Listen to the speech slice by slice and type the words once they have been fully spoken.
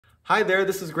Hi there,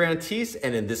 this is Grantis,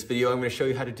 and in this video I'm going to show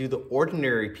you how to do the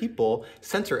ordinary people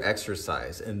center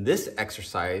exercise. And this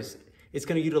exercise is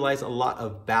going to utilize a lot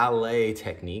of ballet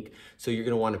technique, so you're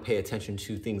going to want to pay attention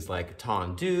to things like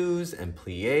tendus and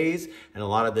pliés, and a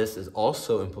lot of this is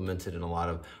also implemented in a lot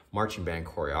of marching band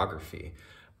choreography.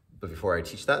 But before I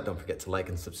teach that, don't forget to like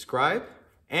and subscribe,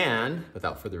 and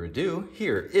without further ado,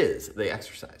 here is the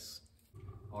exercise.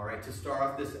 All right, to start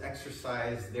off this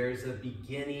exercise, there's a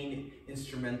beginning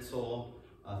instrumental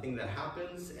thing that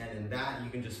happens, and in that you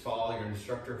can just follow your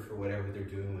instructor for whatever they're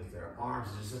doing with their arms.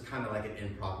 It's just kind of like an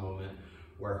improv moment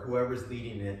where whoever's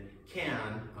leading it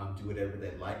can do whatever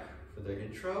they like for their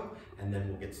intro, and then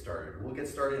we'll get started. We'll get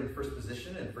started in first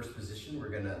position. In first position, we're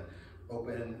gonna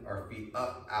open our feet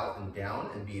up, out, and down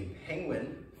and be in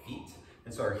penguin feet.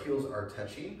 And so our heels are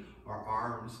touching, our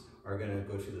arms are gonna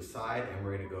go to the side, and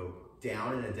we're gonna go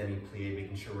down in a demi-plie,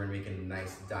 making sure we're making a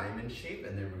nice diamond shape,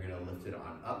 and then we're gonna lift it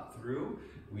on up through.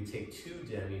 We take 2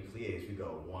 demi-plies. We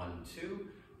go 1, 2,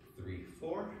 3,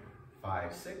 4,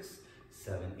 5, 6,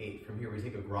 7, 8. From here, we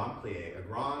take a grand plie. A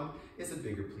grand is a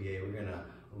bigger plie. We're gonna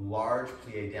large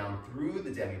plie down through the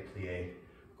demi-plie,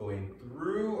 going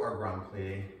through our grand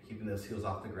plie, keeping those heels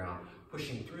off the ground,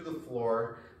 pushing through the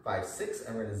floor, 5, 6,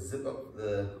 and we're gonna zip up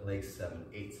the legs, 7,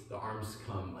 8. The arms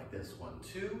come like this, 1,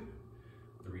 2,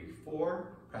 3, 4,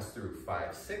 press through,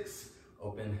 5, 6,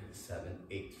 open, 7,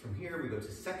 8. From here, we go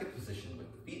to second position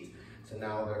with the feet. So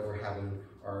now that we're having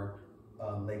our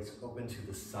legs open to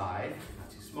the side, not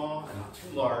too small and not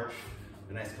too large,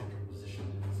 a nice comfortable position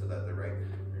so that they're right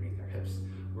underneath our hips.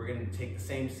 We're gonna take the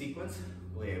same sequence,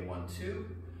 plie 1, 2,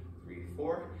 3,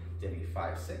 4, demi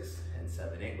 5, 6, and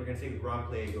 7, 8. We're gonna take the grand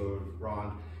plie, go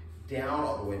grand down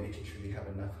all the way, making sure you have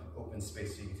enough open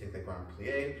space so you can take the grand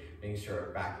plie, making sure our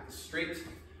back is straight,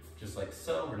 just like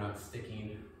so. We're not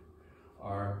sticking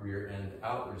our rear end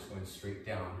out, we're just going straight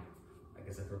down, like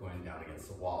as if we're going down against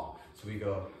the wall. So we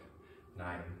go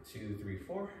 9, 2, 3,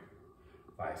 4,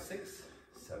 5, 6,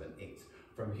 7, 8.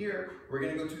 From here, we're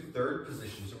gonna go to third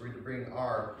position. So we're gonna bring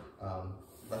our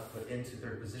left foot into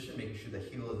third position, making sure the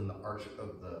heel is in the arch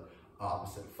of the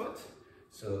opposite foot.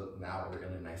 So now we're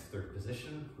in a nice third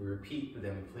position. We repeat the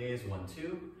demi-plies, 1,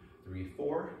 2, 3,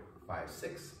 4, 5,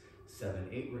 6, 7,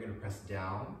 8. We're gonna press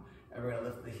down, and we're gonna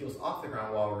lift the heels off the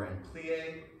ground while we're in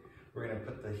plie. We're gonna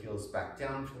put the heels back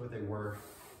down to where they were,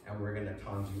 and we're gonna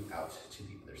tendu out to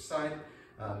the other side,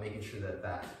 making sure that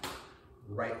that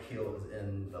right heel is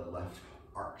in the left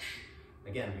arch.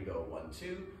 Again, we go 1,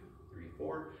 2, 3,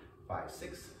 4, 5,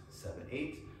 6, 7,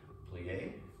 8,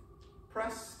 plie,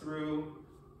 press through,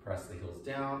 press the heels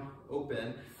down,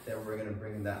 open, then we're gonna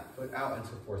bring that foot out into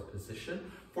fourth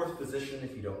position. Fourth position,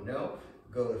 if you don't know,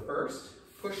 go to first,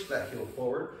 push that heel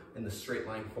forward in the straight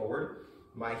line forward.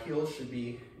 My heel should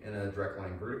be in a direct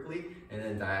line vertically, and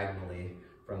then diagonally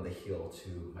from the heel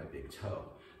to my big toe.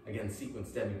 Again, sequence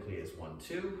demi-plie is 1,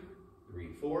 2, 3,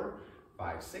 4,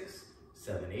 5, 6,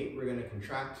 7, 8. We're gonna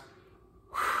contract,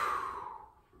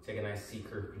 take a nice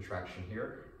C-curve contraction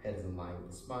here. Head is in line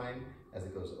with the spine as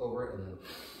it goes over, and then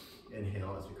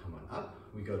inhale as we come on up.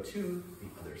 We go to the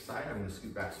other side. I'm gonna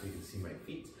scoot back so you can see my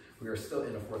feet. We are still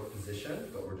in a fourth position,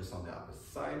 but we're just on the opposite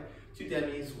side. 2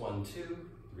 demis, 1, 2,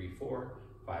 3, 4,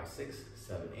 5, 6,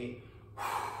 7, 8.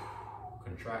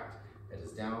 Contract, head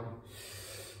is down.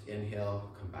 Inhale,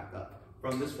 come back up.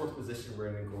 From this fourth position,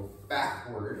 we're gonna go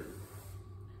backward.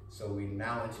 So we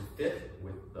now into fifth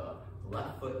with the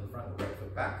left foot in front, the right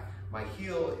foot back. My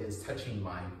heel is touching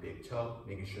my big toe,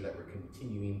 making sure that we're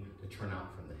continuing to turn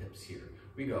out from the hips here.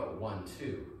 We go 1,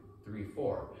 2, 3,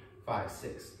 4, 5,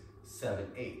 6, 7,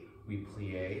 8. We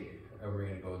plie, and we're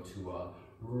gonna go into a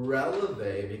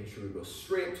releve, making sure we go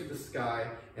straight up to the sky,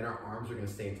 and our arms are gonna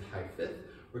stay into high fifth.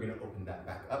 We're gonna open that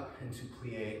back up into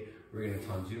plie. We're gonna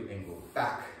tendu and go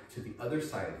back to the other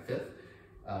side of fifth.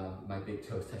 My big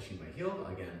toe is touching my heel.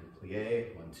 Again,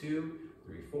 plie, 1, 2,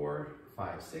 3, 4,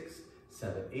 5, 6,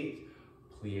 7, 8,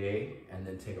 plie, and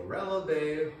then take a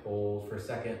releve, hold for a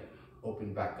second,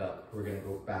 open back up. We're gonna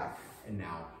go back, and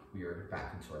now we are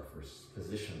back into our first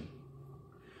position.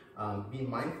 Be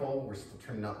mindful, we're still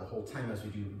turning out the whole time as we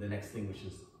do the next thing, which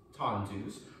is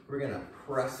tendus. We're gonna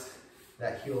press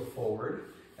that heel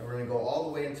forward, and we're gonna go all the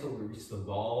way until we reach the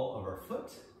ball of our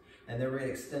foot, and then we're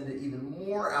gonna extend it even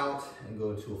more out and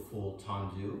go into a full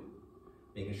tendu,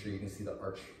 making sure you can see the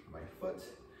arch of my foot.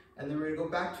 And then we're gonna go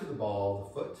back to the ball of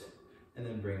the foot, and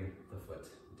then bring the foot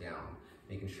down,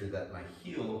 making sure that my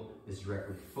heel is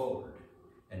directly forward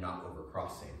and not over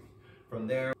crossing. From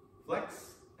there,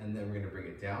 flex, and then we're gonna bring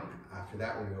it down. After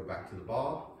that, we're gonna go back to the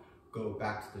ball, go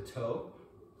back to the toe.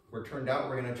 We're turned out,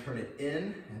 we're gonna turn it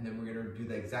in, and then we're gonna do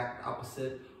the exact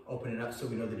opposite, open it up so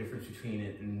we know the difference between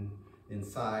it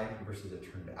inside versus it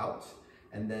turned out.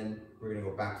 And then we're gonna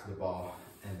go back to the ball,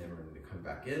 and then we're gonna come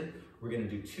back in. We're gonna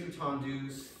do 2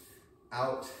 tendus,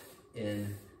 out,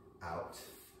 in, out,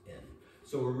 in.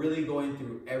 So we're really going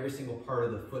through every single part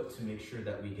of the foot to make sure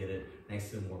that we get it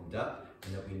nice and warmed up,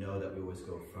 and that we know that we always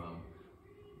go from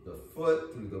the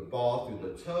foot through the ball, through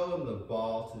the toe, and the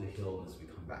ball to the heel as we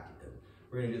come back in.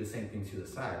 We're gonna do the same thing to the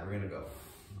side. We're gonna go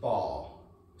ball,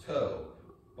 toe,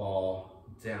 ball,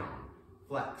 down,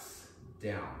 flex,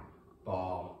 down,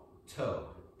 ball, toe.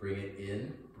 Bring it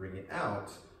in, bring it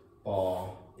out,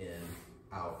 ball, in,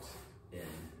 out, in,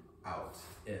 out,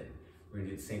 in. We're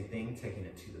gonna do the same thing, taking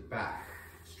it to the back.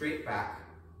 Straight back,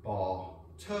 ball,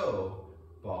 toe,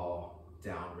 ball,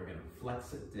 down. We're gonna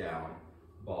flex it down,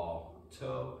 ball,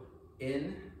 toe,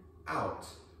 in, out,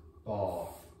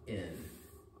 ball, in,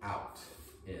 out,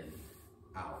 in,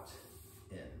 out,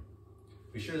 in.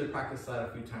 Be sure to practice that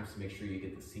a few times to make sure you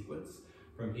get the sequence.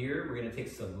 From here, we're gonna take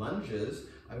some lunges.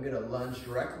 I'm gonna lunge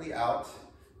directly out,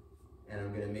 and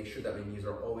I'm gonna make sure that my knees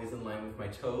are always in line with my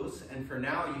toes. And for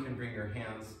now, you can bring your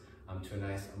hands to a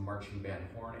nice marching band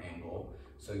horn angle,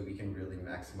 so we can really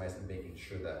maximize and making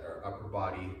sure that our upper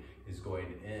body is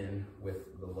going in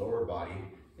with the lower body,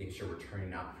 making sure we're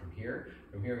turning out from here.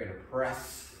 From here, we're gonna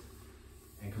press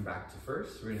and come back to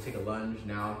first. We're gonna take a lunge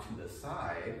now to the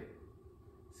side.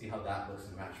 See how that looks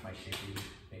and match my shaping.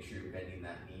 Make sure you're bending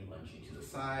that knee, lunging to the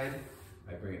side.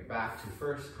 I bring it back to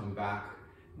first, come back.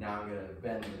 Now I'm gonna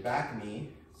bend the back knee,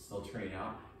 still turning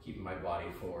out, keeping my body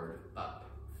forward, up.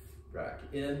 Back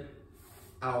in,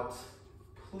 out,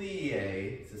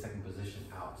 plie, it's the second position,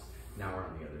 out. Now we're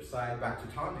on the other side, back to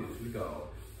tendus, we go.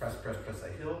 Press, press, press,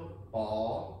 I heel,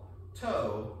 ball,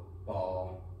 toe,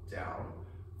 ball, down,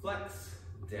 flex,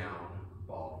 down,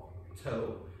 ball,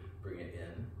 toe, bring it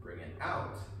in, bring it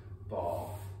out,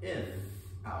 ball, in,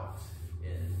 out,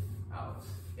 in, out,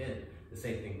 in. The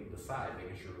same thing with the side,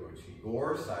 making sure we're going to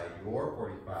your side, your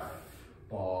 45.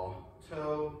 Ball,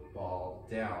 toe, ball,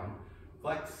 down,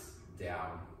 flex,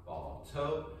 down, ball,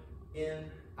 toe, in,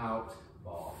 out,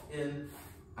 ball, in,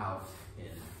 out,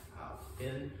 in, out,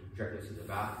 in. Directly to the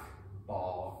back,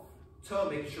 ball, toe,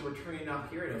 making sure we're turning out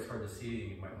here. I know it's hard to see,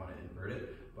 you might want to invert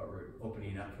it, but we're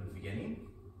opening up from the beginning.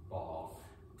 Ball,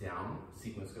 down,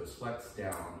 sequence goes flex,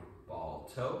 down, ball,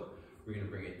 toe. We're gonna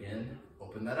bring it in,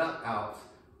 open that up, out,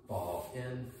 ball,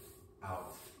 in,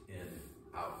 out, in,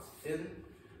 out, in.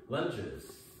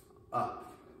 Lunges,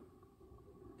 up,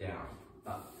 down,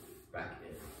 up, back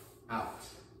in, out,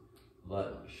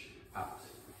 lunge, out,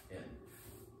 in,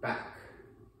 back,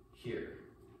 here,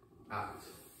 out,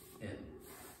 in,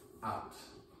 out,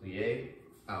 plie,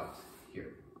 out,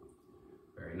 here.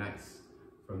 Very nice.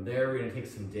 From there, we're gonna take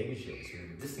some dégagés. We're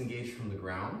gonna disengage from the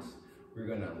ground. We're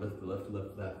gonna lift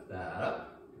that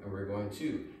up, and we're going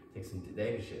to take some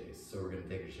dégagés. So we're gonna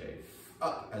dégagé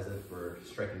up as if we're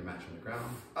striking a match on the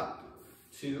ground, up,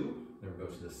 2, then we go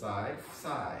to the side,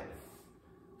 side,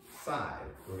 side.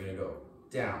 We're gonna go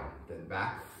down, then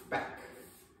back, back,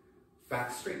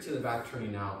 back straight to the back,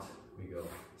 turning out. We go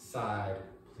side,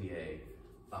 plie,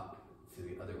 up to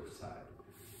the other side,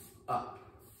 up.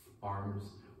 Arms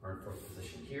are in fourth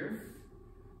position here.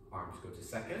 Arms go to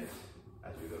second.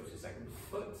 As we go to second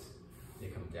foot, they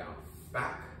come down,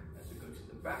 back as we go to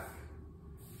the back.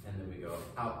 And then we go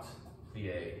out,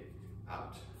 plie,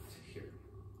 out to here.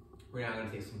 We're now gonna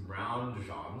take some round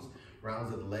jambs.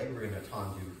 Rounds of the leg, we're gonna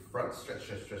tendu front, stretch,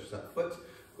 stretch, stretch that foot,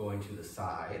 going to the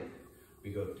side.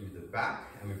 We go through the back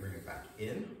and we bring it back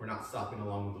in. We're not stopping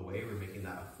along the way. We're making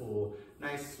that a full,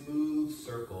 nice, smooth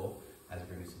circle as we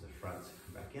bring it to the front,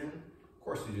 come back in. Of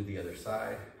course, we do the other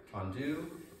side. Tendu,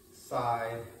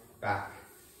 side, back,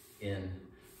 in,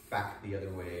 back the other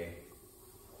way,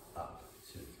 up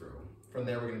to through. From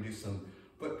there, we're gonna do some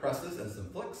foot presses and some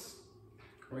flicks.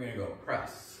 We're gonna go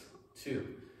press,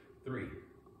 2, 3,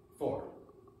 4,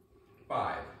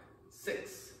 5,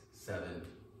 6, 7,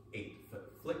 8.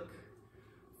 Foot flick,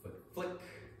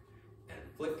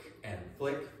 and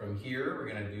flick. From here, we're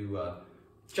gonna do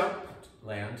jump,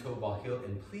 land, toe, ball, heel,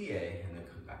 and plie, and then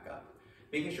come back up.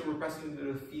 Making sure we're pressing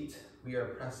through the feet. We are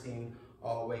pressing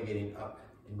all the way, getting up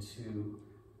into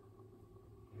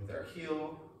with our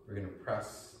heel. We're gonna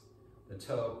press the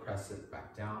toe, press it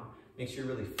back down. Make sure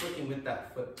you're really flicking with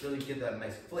that foot. Really get that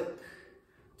nice flick.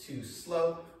 2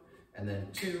 slow, and then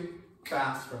 2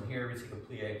 fast. From here, we take a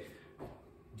plie,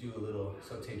 do a little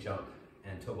saute jump,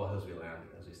 and toe ball heels we land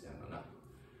as we stand on up.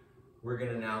 We're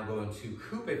gonna now go into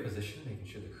coupe position, making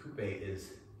sure the coupe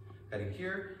is heading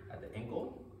here at the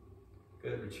ankle.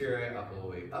 Good, retire up all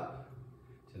the way up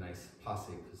to a nice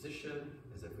passe position,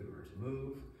 as if we were to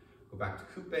move. Go back to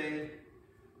coupe,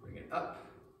 bring it up,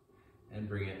 and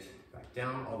bring it back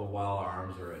down, all the while our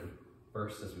arms are in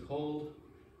first as we hold,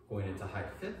 going into high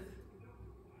fifth,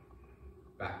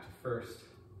 back to first,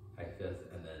 high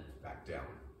fifth, and then back down.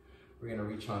 We're gonna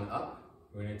reach on up.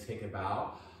 We're gonna take a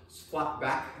bow, squat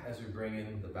back as we bring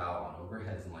in the bow on over,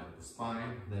 heads in line with the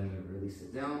spine. Then we release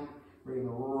it down, bring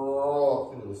the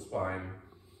roll through the spine.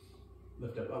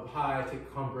 Lift up high, take a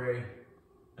cumbre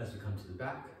as we come to the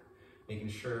back, making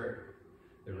sure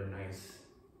that we're nice,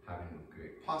 having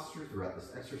great posture throughout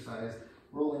this exercise,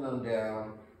 rolling on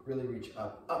down, really reach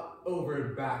up, over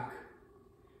and back.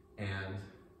 And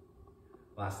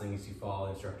last thing is you follow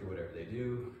the instructor, whatever they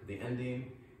do, the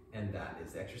ending, and that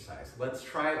is the exercise. Let's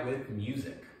try it with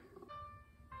music.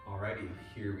 Alrighty,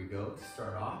 here we go. To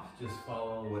start off, just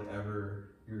follow whatever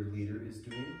your leader is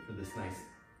doing for this nice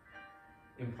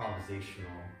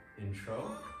improvisational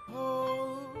intro.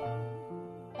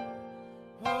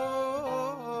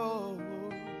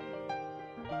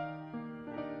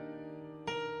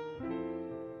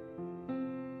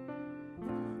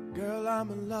 Girl, I'm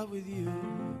in love with you,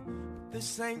 but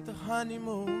this ain't the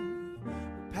honeymoon.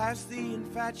 We're past the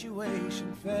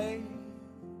infatuation phase.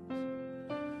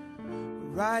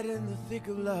 We're right in the thick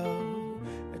of love.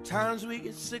 At times we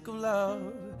get sick of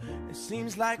love. It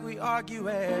seems like we argue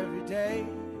every day.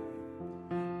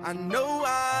 I know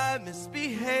I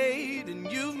misbehaved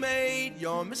and you've made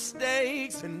your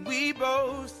mistakes, and we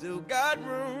both still got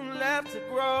room left to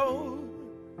grow.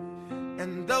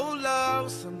 And though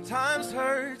love sometimes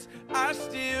hurts, I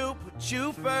still put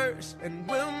you first, and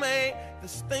we'll make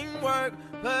this thing work.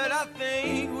 But I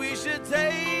think we should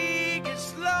take it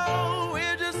slow.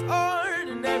 We're just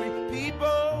ordinary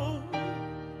people.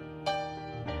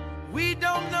 We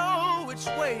don't know which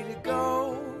way to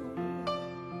go,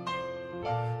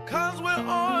 'cause we're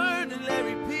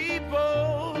ordinary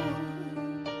people.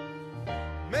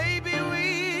 Maybe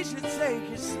we should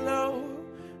take it slow.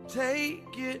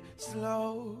 Take it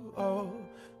slow, oh,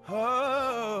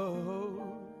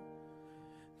 oh.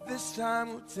 This time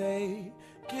we'll take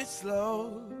it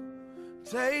slow.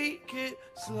 Take it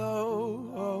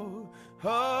slow, oh,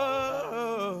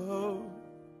 oh.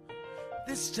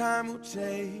 This time we'll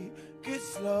take it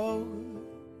slow.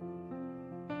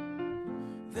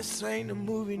 This ain't a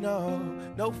movie, no,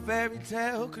 no fairy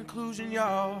tale conclusion,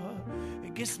 y'all.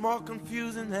 It gets more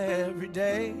confusing every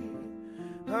day.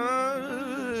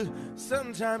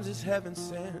 Sometimes it's heaven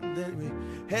sent, then we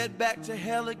head back to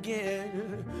hell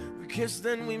again. We kiss,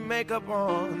 then we make up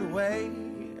on the way.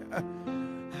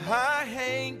 I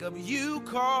hang up, you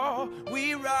call,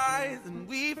 we rise and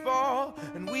we fall,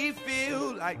 and we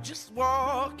feel like just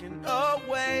walking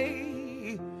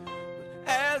away. But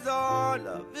as our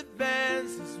love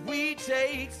advances, we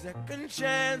take second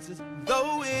chances.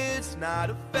 Though it's not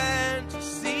a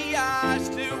fantasy, I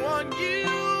still want you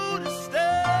to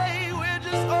stay. We're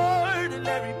just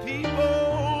ordinary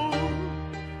people.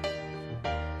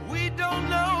 We don't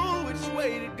know which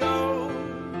way to go,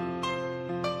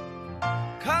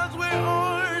 'cause we're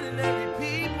ordinary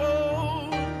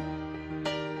people.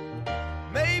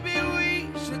 Maybe we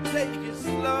should take it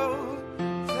slow.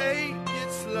 Take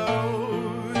it slow.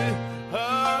 Oh,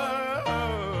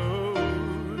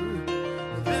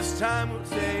 this time we'll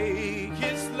take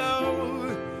it slow.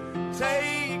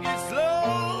 Take it slow.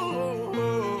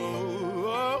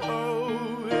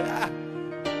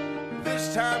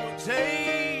 This time we'll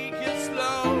take it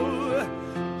slow.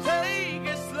 Take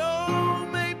it slow.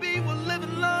 Maybe we'll live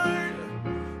and learn.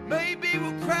 Maybe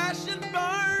we'll crash and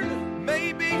burn.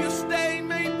 Maybe you'll stay,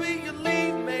 maybe you'll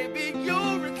leave, maybe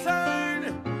you'll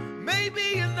return.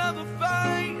 Maybe another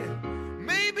fight.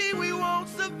 Maybe we won't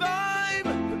survive,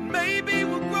 but maybe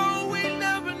we'll grow. We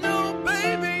never know,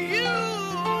 baby. You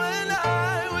and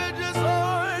I, we're just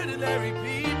ordinary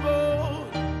people.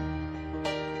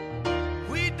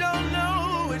 We don't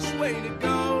know which way to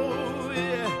go,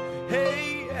 yeah.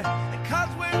 Hey,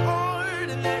 'cause we're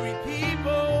ordinary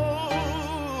people.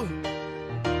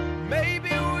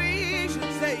 Maybe we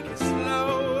should take it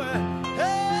slow.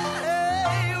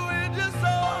 Hey, we're just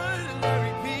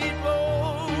ordinary people.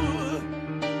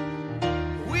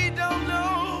 We don't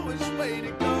know which way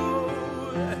to go,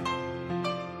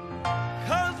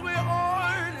 'cause we're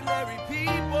ordinary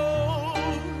people.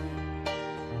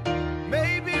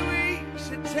 Maybe we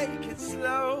should take it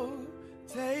slow.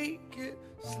 Take it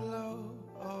slow,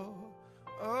 oh,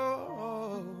 oh,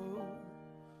 oh.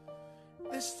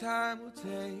 This time we'll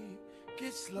take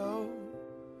it slow.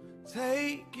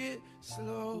 Take it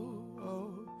slow,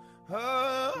 oh,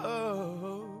 oh,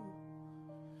 oh.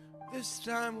 This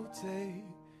time we'll take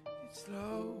it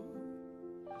slow.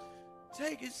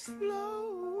 Take it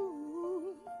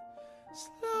slow,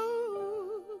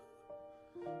 slow.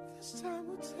 This time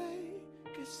we'll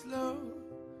take it slow.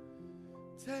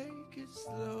 Take it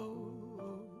slow.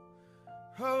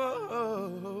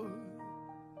 Oh,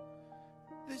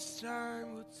 this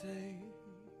time we'll take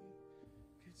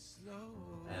it slow.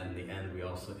 And in the end, we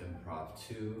also improv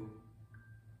too.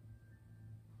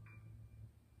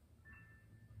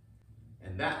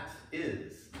 And that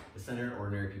is the Center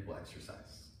Ordinary People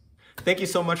exercise. Thank you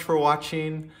so much for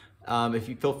watching. If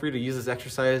you feel free to use this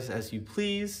exercise as you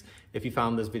please. If you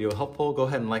found this video helpful, go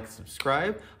ahead and like and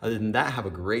subscribe. Other than that, have a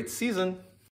great season.